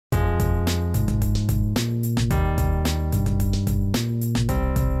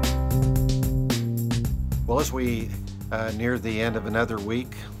As we near the end of another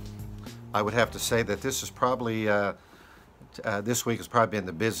week, I would have to say that this is probably this week has probably been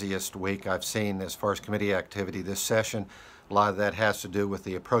the busiest week I've seen as far as committee activity this session. A lot of that has to do with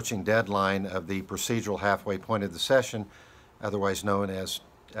the approaching deadline of the procedural halfway point of the session, otherwise known as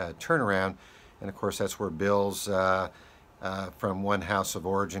turnaround. And of course, that's where bills from one house of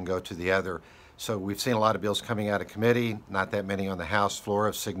origin go to the other. So we've seen a lot of bills coming out of committee, not that many on the House floor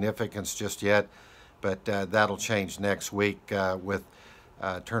of significance just yet, but that'll change next week with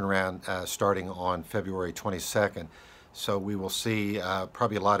turnaround starting on February 22nd. So we will see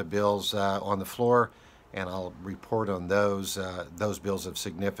probably a lot of bills on the floor, and I'll report on those bills of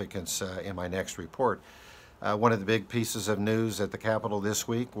significance in my next report. One of the big pieces of news at the Capitol this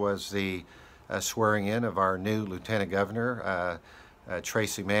week was the swearing in of our new Lieutenant Governor.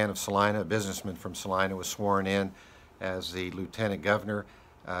 Tracy Mann of Salina, a businessman from Salina, was sworn in as the Lieutenant Governor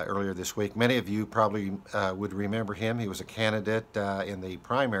earlier this week. Many of you probably would remember him. He was a candidate in the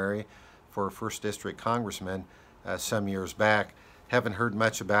primary for 1st District Congressman some years back. Haven't heard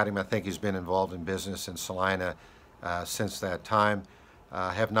much about him. I think he's been involved in business in Salina since that time.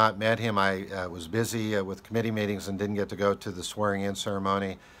 Have not met him. I was busy with committee meetings and didn't get to go to the swearing-in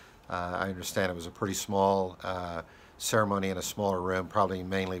ceremony. I understand it was a pretty small ceremony in a smaller room, probably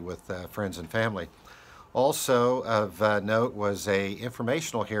mainly with friends and family. Also of note was a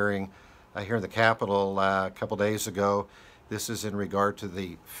informational hearing here in the Capitol a couple days ago. This is in regard to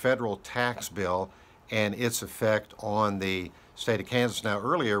the federal tax bill and its effect on the state of Kansas. Now,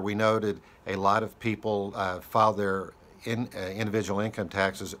 earlier we noted a lot of people file their individual income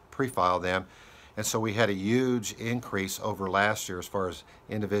taxes, pre-file them, and so we had a huge increase over last year as far as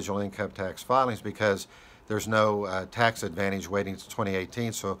individual income tax filings because there's no tax advantage waiting to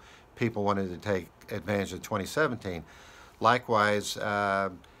 2018, so people wanted to take advantage of 2017. Likewise,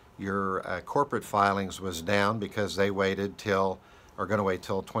 your corporate filings was down because they waited till, or going to wait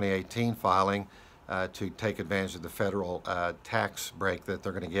till 2018 filing to take advantage of the federal tax break that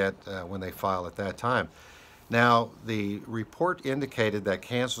they're going to get when they file at that time. Now, the report indicated that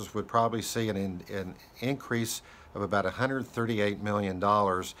Kansas would probably see an increase of about $138 million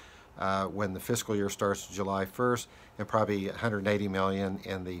when the fiscal year starts July 1st, and probably $180 million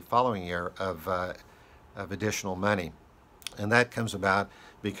in the following year of additional money. And that comes about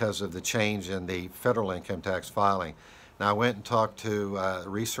because of the change in the federal income tax filing. Now, I went and talked to the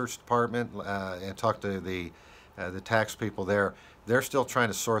research department and talked to the tax people there. They're still trying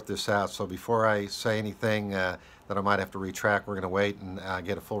to sort this out, so before I say anything that I might have to retract, we're going to wait and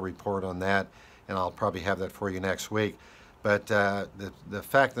get a full report on that, and I'll probably have that for you next week. But the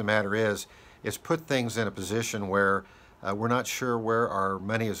fact of the matter is, it's put things in a position where we're not sure where our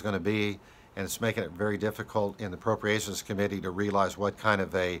money is going to be, and it's making it very difficult in the Appropriations Committee to realize what kind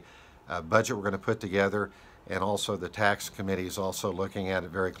of a budget we're going to put together, and also the Tax Committee is also looking at it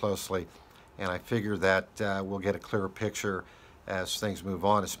very closely. And I figure that we'll get a clearer picture as things move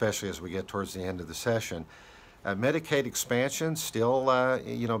on, especially as we get towards the end of the session. Medicaid expansion, still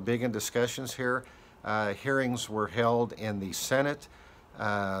big in discussions here. Hearings were held in the Senate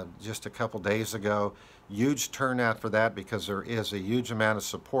just a couple days ago. Huge turnout for that because there is a huge amount of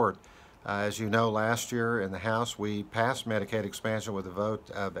support. As you know, last year in the House we passed Medicaid expansion with a vote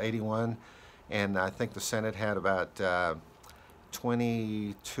of 81, and I think the Senate had about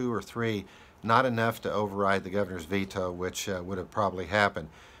 22 or 3, not enough to override the governor's veto, which would have probably happened.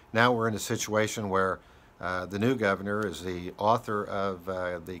 Now we're in a situation where the new governor is the author of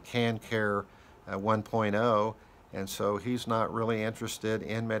the CanCare 1.0, and so he's not really interested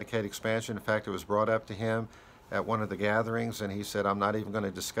in Medicaid expansion. In fact, it was brought up to him at one of the gatherings, and he said, I'm not even going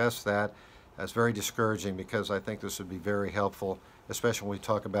to discuss that. That's very discouraging because I think this would be very helpful, especially when we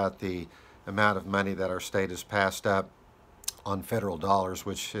talk about the amount of money that our state has passed up on federal dollars,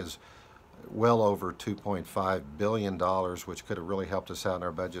 which is well over $2.5 billion, which could have really helped us out in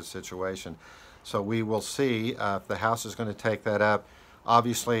our budget situation. So we will see if the House is going to take that up.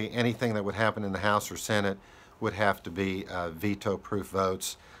 Obviously, anything that would happen in the House or Senate would have to be veto-proof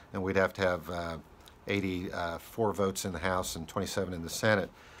votes, and we'd have to have 84 votes in the House and 27 in the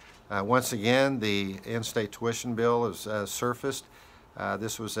Senate. Once again, the in-state tuition bill has surfaced.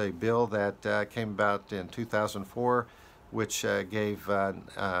 This was a bill that came about in 2004, which gave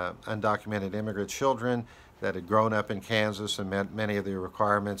undocumented immigrant children that had grown up in Kansas and met many of the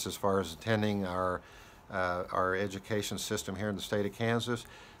requirements as far as attending our education system here in the state of Kansas.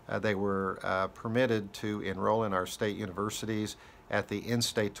 They were permitted to enroll in our state universities at the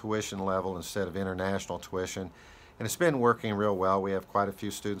in-state tuition level instead of international tuition. And it's been working real well. We have quite a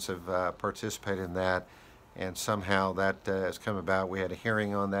few students have participated in that, and somehow that has come about. We had a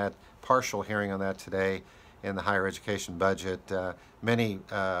hearing on that, partial hearing on that today, in the higher education budget. Many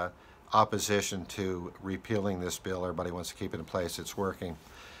opposition to repealing this bill. Everybody wants to keep it in place. It's working.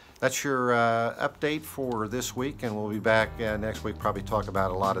 That's your update for this week, and we'll be back next week, probably talk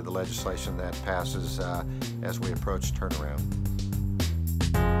about a lot of the legislation that passes as we approach turnaround.